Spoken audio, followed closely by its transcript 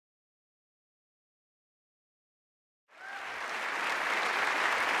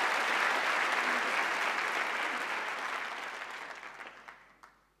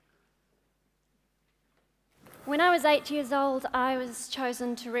When I was 8 years old, I was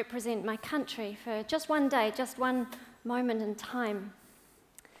chosen to represent my country for just one day, just one moment in time.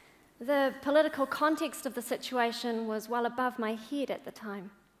 The political context of the situation was well above my head at the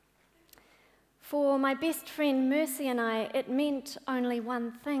time. For my best friend Mercy and I, it meant only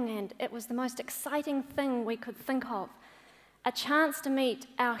one thing, and it was the most exciting thing we could think of: a chance to meet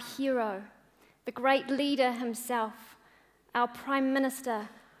our hero, the great leader himself, our Prime Minister,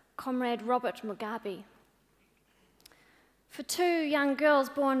 Comrade Robert Mugabe. For two young girls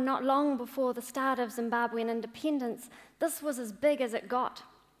born not long before the start of Zimbabwean independence, this was as big as it got.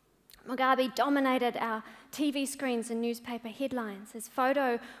 Mugabe dominated our TV screens and newspaper headlines. His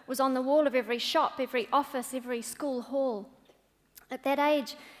photo was on the wall of every shop, every office, every school hall. At that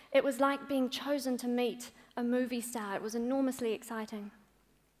age, it was like being chosen to meet a movie star. It was enormously exciting.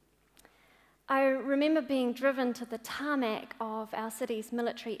 I remember being driven to the tarmac of our city's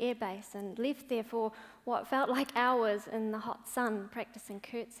military airbase and left there for what felt like hours in the hot sun, practicing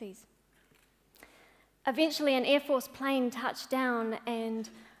curtsies. Eventually, an Air Force plane touched down and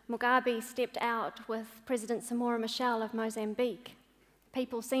Mugabe stepped out with President Samora Machel of Mozambique.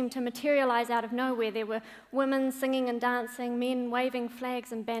 People seemed to materialize out of nowhere. There were women singing and dancing, men waving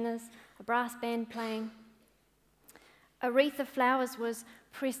flags and banners, a brass band playing. A wreath of flowers was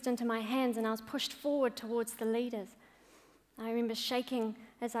pressed into my hands and I was pushed forward towards the leaders. I remember shaking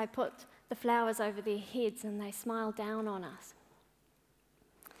as I put the flowers over their heads and they smiled down on us.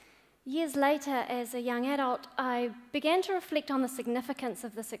 Years later, as a young adult, I began to reflect on the significance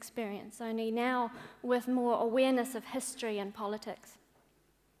of this experience, only now with more awareness of history and politics.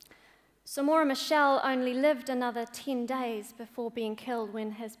 Samora Machel only lived another 10 days before being killed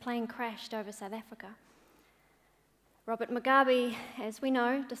when his plane crashed over South Africa. Robert Mugabe, as we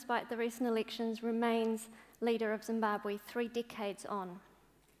know, despite the recent elections, remains leader of Zimbabwe 3 decades on.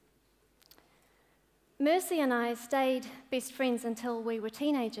 Mercy and I stayed best friends until we were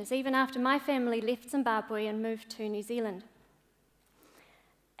teenagers, even after my family left Zimbabwe and moved to New Zealand.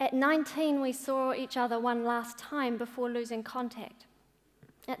 At 19, we saw each other one last time before losing contact.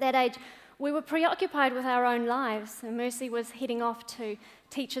 At that age, we were preoccupied with our own lives. Mercy was heading off to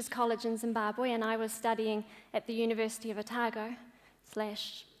Teachers College in Zimbabwe, and I was studying at the University of Otago,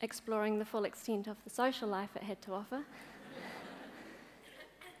 exploring the full extent of the social life it had to offer.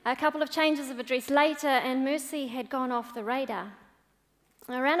 A couple of changes of address later, and Mercy had gone off the radar.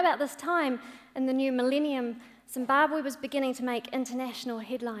 Around about this time, in the new millennium, Zimbabwe was beginning to make international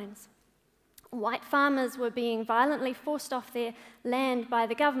headlines. White farmers were being violently forced off their land by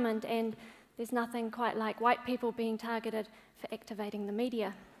the government, and there's nothing quite like white people being targeted for activating the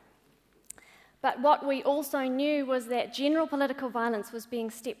media. But what we also knew was that general political violence was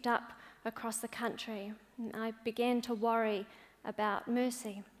being stepped up across the country, and I began to worry about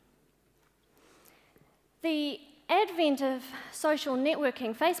Mercy. The advent of social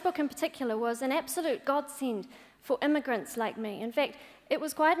networking, Facebook in particular, was an absolute godsend for immigrants like me. In fact, it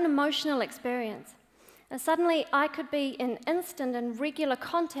was quite an emotional experience. And suddenly I could be in instant and regular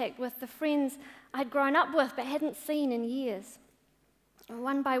contact with the friends I'd grown up with but hadn't seen in years. And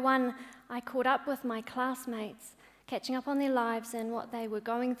one by one, I caught up with my classmates, catching up on their lives and what they were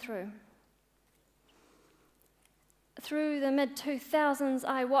going through. Through the mid-2000s,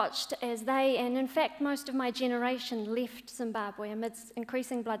 I watched as they, and in fact most of my generation, left Zimbabwe amidst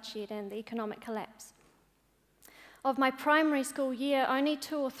increasing bloodshed and the economic collapse. Of my primary school year, only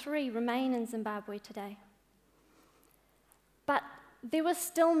 2 or 3 remain in Zimbabwe today. But there was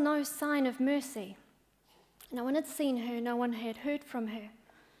still no sign of Mercy. No one had seen her, no one had heard from her.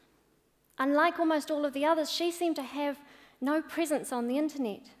 Unlike almost all of the others, she seemed to have no presence on the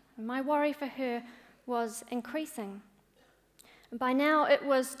internet. My worry for her was increasing. By now it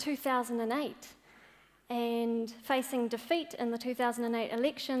was 2008, and facing defeat in the 2008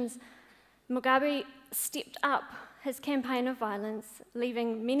 elections, Mugabe stepped up his campaign of violence,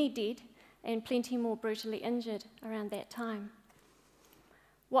 leaving many dead and plenty more brutally injured around that time.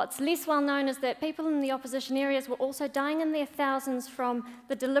 What's less well known is that people in the opposition areas were also dying in their thousands from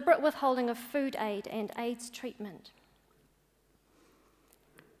the deliberate withholding of food aid and AIDS treatment.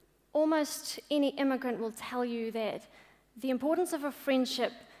 Almost any immigrant will tell you that the importance of a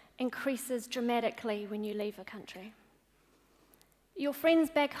friendship increases dramatically when you leave a country. Your friends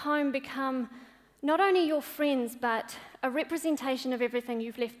back home become not only your friends, but a representation of everything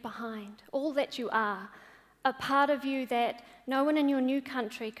you've left behind, all that you are, a part of you that no one in your new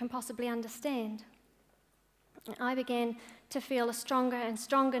country can possibly understand. I began to feel a stronger and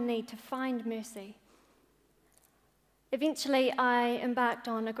stronger need to find Mercy. Eventually, I embarked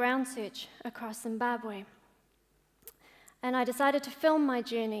on a ground search across Zimbabwe. and I decided to film my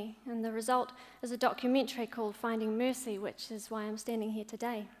journey, and the result is a documentary called Finding Mercy, which is why I'm standing here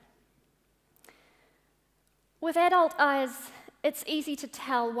today. With adult eyes, it's easy to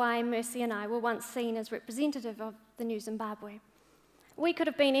tell why Mercy and I were once seen as representative of the new Zimbabwe. We could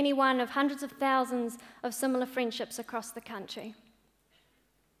have been any one of hundreds of thousands of similar friendships across the country.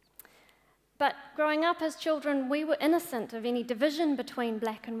 But growing up as children, we were innocent of any division between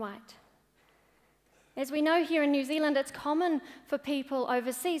black and white. As we know here in New Zealand, it's common for people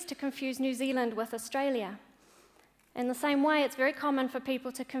overseas to confuse New Zealand with Australia. In the same way, it's very common for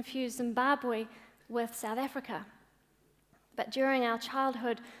people to confuse Zimbabwe with South Africa. But during our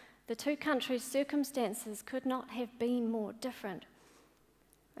childhood, the two countries' circumstances could not have been more different.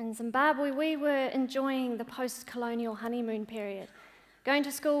 In Zimbabwe, we were enjoying the post-colonial honeymoon period, going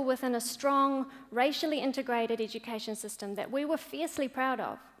to school within a strong, racially integrated education system that we were fiercely proud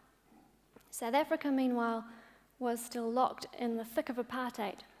of. South Africa, meanwhile, was still locked in the thick of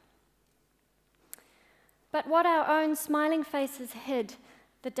apartheid. But what our own smiling faces hid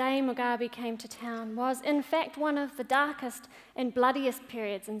the day Mugabe came to town was, in fact, one of the darkest and bloodiest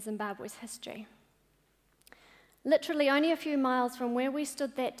periods in Zimbabwe's history. Literally only a few miles from where we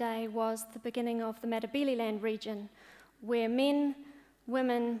stood that day was the beginning of the Matabeleland region, where men,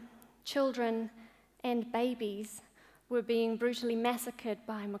 women, children, and babies were being brutally massacred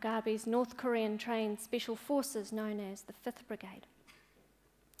by Mugabe's North Korean-trained special forces known as the 5th Brigade.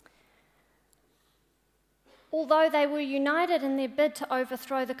 Although they were united in their bid to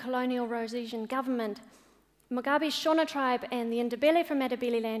overthrow the colonial Rhodesian government, Mugabe's Shona tribe and the Ndebele from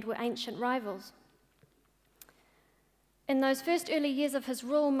Matabeleland were ancient rivals. In those first early years of his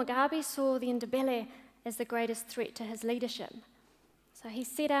rule, Mugabe saw the Ndebele as the greatest threat to his leadership. So he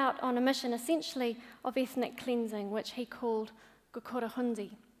set out on a mission essentially of ethnic cleansing, which he called Gukurahundi,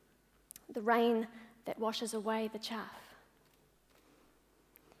 the rain that washes away the chaff.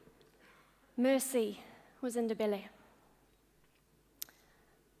 Mercy was Ndebele.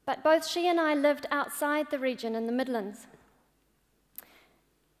 But both she and I lived outside the region in the Midlands.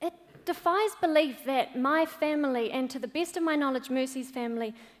 It defies belief that my family, and to the best of my knowledge, Mercy's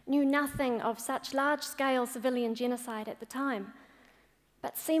family, knew nothing of such large-scale civilian genocide at the time.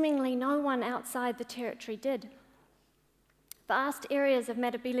 But seemingly no one outside the territory did. Vast areas of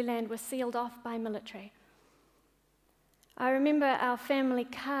Matabeleland were sealed off by military. I remember our family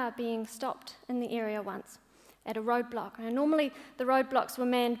car being stopped in the area once at a roadblock. And normally the roadblocks were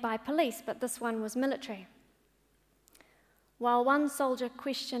manned by police, but this one was military. While one soldier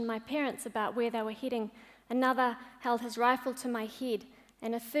questioned my parents about where they were heading, another held his rifle to my head,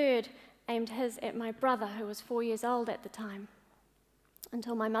 and a third aimed his at my brother, who was 4 years old at the time,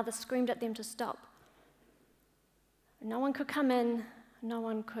 until my mother screamed at them to stop. No one could come in, no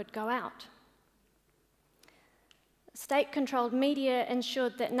one could go out. State-controlled media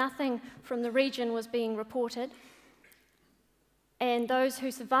ensured that nothing from the region was being reported, and those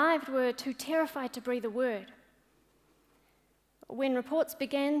who survived were too terrified to breathe a word. When reports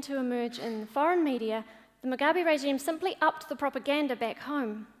began to emerge in foreign media, the Mugabe regime simply upped the propaganda back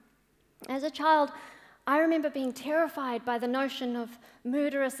home. As a child, I remember being terrified by the notion of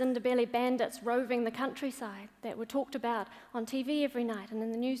murderous Ndebele bandits roving the countryside that were talked about on TV every night and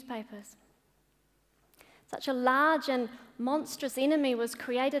in the newspapers. Such a large and monstrous enemy was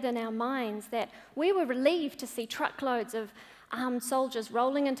created in our minds that we were relieved to see truckloads of armed soldiers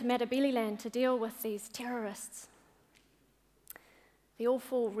rolling into Matabeleland to deal with these terrorists. The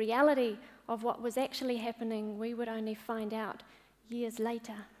awful reality of what was actually happening, we would only find out years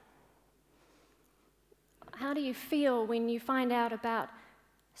later. How do you feel when you find out about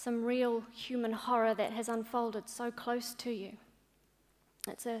some real human horror that has unfolded so close to you?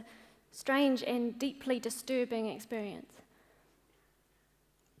 It's a strange and deeply disturbing experience.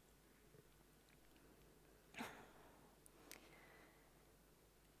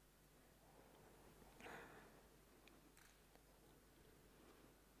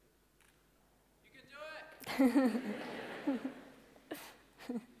 You can do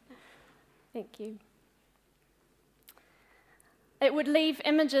it! Thank you. It would leave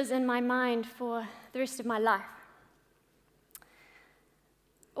images in my mind for the rest of my life.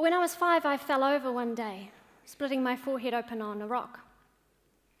 When I was 5, I fell over one day, splitting my forehead open on a rock.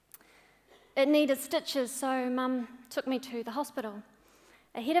 It needed stitches, so Mum took me to the hospital.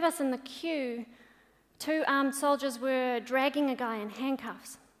 Ahead of us in the queue, 2 armed soldiers were dragging a guy in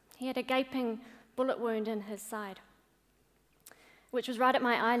handcuffs. He had a gaping bullet wound in his side, which was right at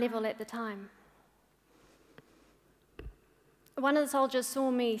my eye level at the time. One of the soldiers saw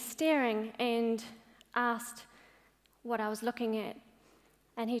me staring and asked what I was looking at.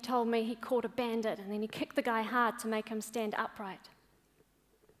 and he told me he caught a bandit, and then he kicked the guy hard to make him stand upright.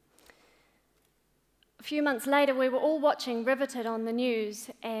 A few months later, we were all watching, riveted on the news,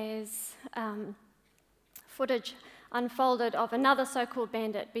 as footage unfolded of another so-called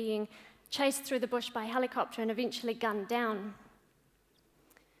bandit being chased through the bush by helicopter and eventually gunned down.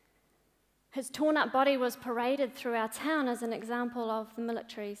 His torn-up body was paraded through our town as an example of the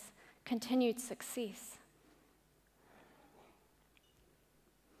military's continued success.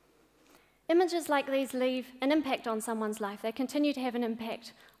 Images like these leave an impact on someone's life. They continue to have an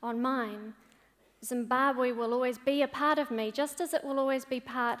impact on mine. Zimbabwe will always be a part of me, just as it will always be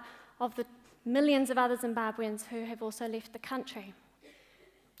part of the millions of other Zimbabweans who have also left the country.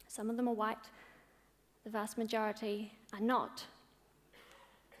 Some of them are white, the vast majority are not.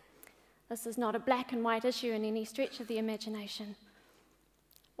 This is not a black and white issue in any stretch of the imagination.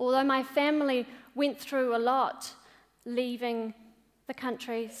 Although my family went through a lot, leaving the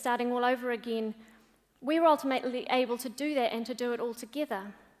country, starting all over again, we were ultimately able to do that and to do it all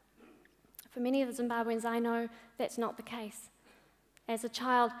together. For many of the Zimbabweans I know, that's not the case. As a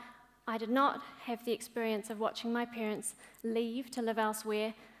child, I did not have the experience of watching my parents leave to live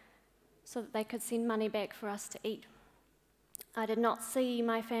elsewhere so that they could send money back for us to eat. I did not see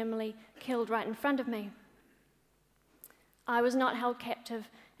my family killed right in front of me. I was not held captive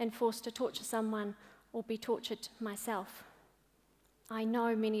and forced to torture someone or be tortured myself. I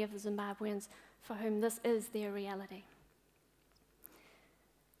know many of the Zimbabweans for whom this is their reality.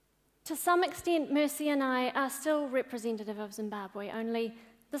 To some extent, Mercy and I are still representative of Zimbabwe, only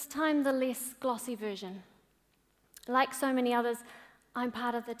this time the less glossy version. Like so many others, I'm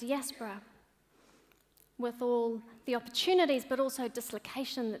part of the diaspora, with all the opportunities but also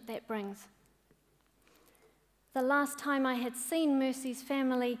dislocation that brings. The last time I had seen Mercy's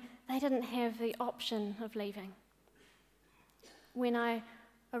family, they didn't have the option of leaving. When I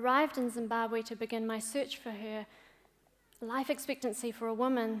arrived in Zimbabwe to begin my search for her, life expectancy for a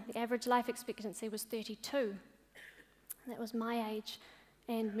woman, the average life expectancy was 32. That was my age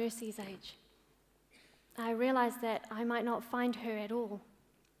and Mercy's age. I realized that I might not find her at all.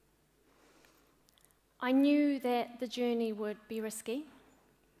 I knew that the journey would be risky.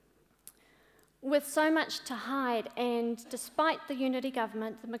 With so much to hide, and despite the unity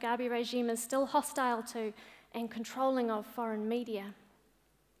government, the Mugabe regime is still hostile to and controlling of foreign media.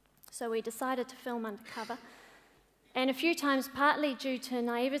 So we decided to film undercover. And a few times, partly due to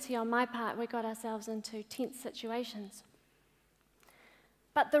naivety on my part, we got ourselves into tense situations.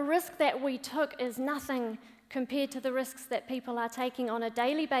 But the risk that we took is nothing compared to the risks that people are taking on a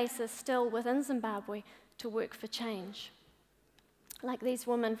daily basis still within Zimbabwe to work for change. Like these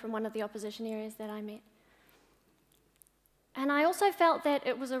women from one of the opposition areas that I met. And I also felt that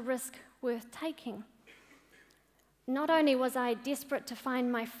it was a risk worth taking. Not only was I desperate to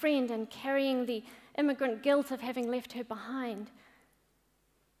find my friend and carrying the immigrant guilt of having left her behind,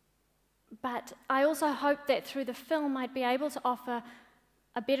 but I also hoped that through the film I'd be able to offer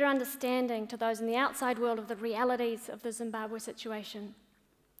a better understanding to those in the outside world of the realities of the Zimbabwe situation,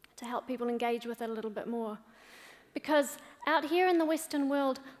 to help people engage with it a little bit more. Because out here in the Western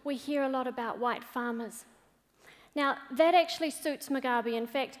world, we hear a lot about white farmers. Now, that actually suits Mugabe. In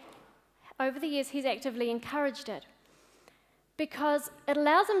fact, over the years, he's actively encouraged it, because it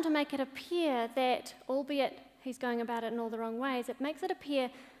allows him to make it appear that, albeit he's going about it in all the wrong ways, it makes it appear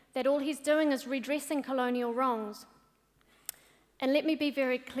that all he's doing is redressing colonial wrongs. And let me be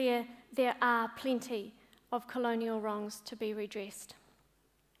very clear, there are plenty of colonial wrongs to be redressed.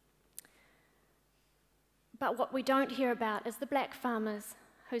 But what we don't hear about is the black farmers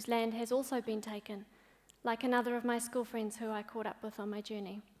whose land has also been taken, like another of my school friends who I caught up with on my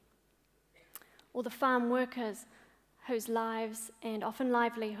journey. Or the farm workers whose lives and often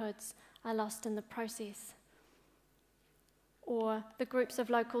livelihoods are lost in the process. Or the groups of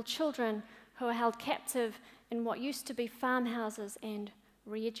local children who are held captive in what used to be farmhouses and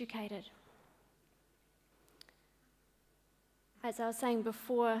re-educated. As I was saying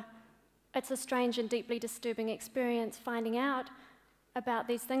before, it's a strange and deeply disturbing experience finding out about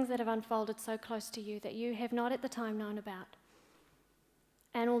these things that have unfolded so close to you that you have not at the time known about.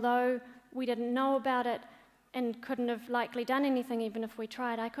 And although we didn't know about it and couldn't have likely done anything even if we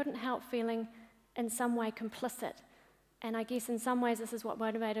tried, I couldn't help feeling in some way complicit. And I guess in some ways this is what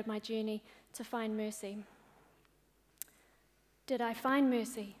motivated my journey to find Mercy. Did I find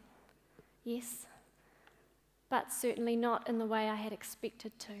Mercy? Yes, but certainly not in the way I had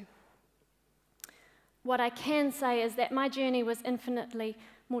expected to. What I can say is that my journey was infinitely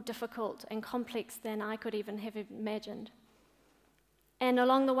more difficult and complex than I could even have imagined. And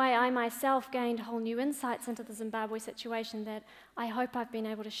along the way, I myself gained whole new insights into the Zimbabwe situation that I hope I've been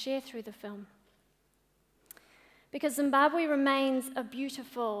able to share through the film. Because Zimbabwe remains a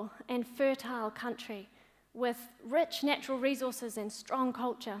beautiful and fertile country with rich natural resources and strong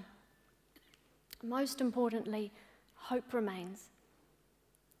culture. Most importantly, hope remains.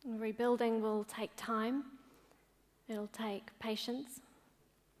 Rebuilding will take time, it'll take patience,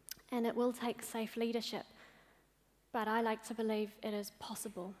 and it will take safe leadership. But I like to believe it is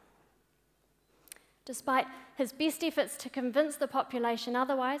possible. Despite his best efforts to convince the population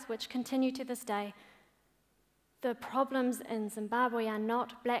otherwise, which continue to this day, the problems in Zimbabwe are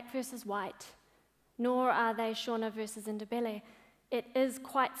not black versus white, nor are they Shona versus Ndebele. It is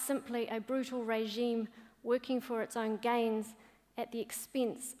quite simply a brutal regime working for its own gains at the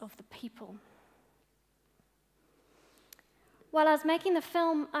expense of the people. While I was making the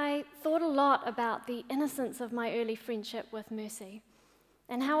film, I thought a lot about the innocence of my early friendship with Mercy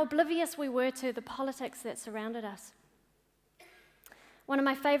and how oblivious we were to the politics that surrounded us. One of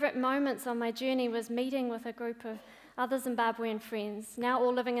my favorite moments on my journey was meeting with a group of other Zimbabwean friends, now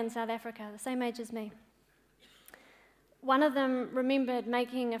all living in South Africa, the same age as me. One of them remembered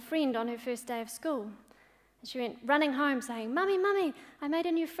making a friend on her first day of school. And she went running home saying, "Mummy, Mummy, I made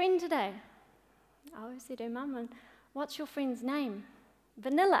a new friend today." "Oh," said her mum, "and what's your friend's name?"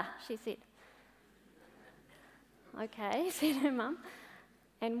 "Vanilla," she said. "Okay," said her mum,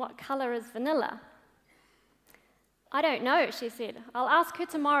 "and what colour is Vanilla?" "I don't know," she said. "I'll ask her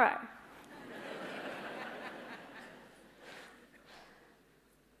tomorrow."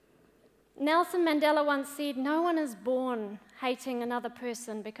 Nelson Mandela once said, "No one is born hating another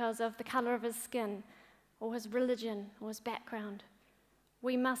person because of the colour of his skin or his religion or his background.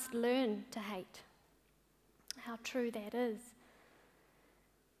 We must learn to hate." How true that is.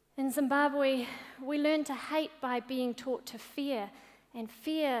 In Zimbabwe, we learn to hate by being taught to fear, and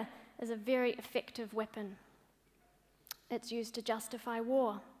fear is a very effective weapon. It's used to justify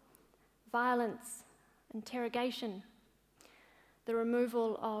war, violence, interrogation, the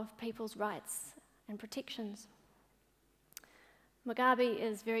removal of people's rights and protections. Mugabe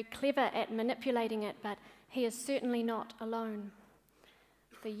is very clever at manipulating it, but he is certainly not alone.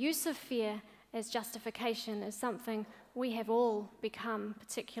 The use of fear as justification is something we have all become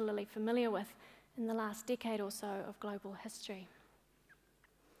particularly familiar with in the last decade or so of global history.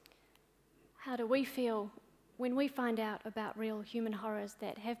 How do we feel when we find out about real human horrors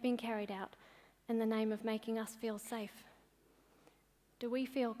that have been carried out in the name of making us feel safe? Do we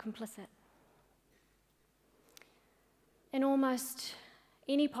feel complicit? In almost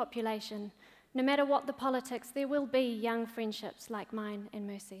any population, no matter what the politics, there will be young friendships like mine and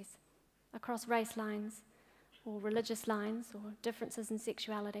Mercy's, across race lines or religious lines or differences in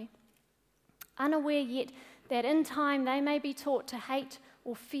sexuality, unaware yet that in time they may be taught to hate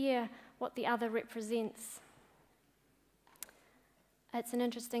or fear what the other represents. It's an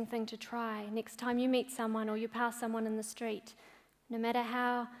interesting thing to try. Next time you meet someone or you pass someone in the street, no matter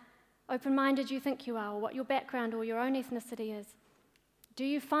how open-minded you think you are or what your background or your own ethnicity is, do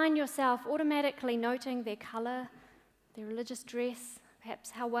you find yourself automatically noting their colour, their religious dress,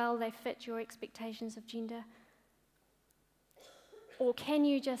 perhaps how well they fit your expectations of gender? Or can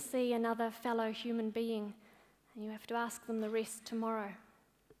you just see another fellow human being and you have to ask them the rest tomorrow?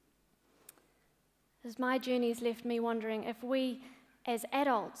 As my journey's left me wondering if we as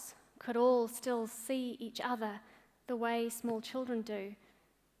adults could all still see each other the way small children do,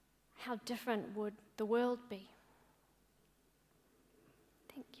 how different would the world be?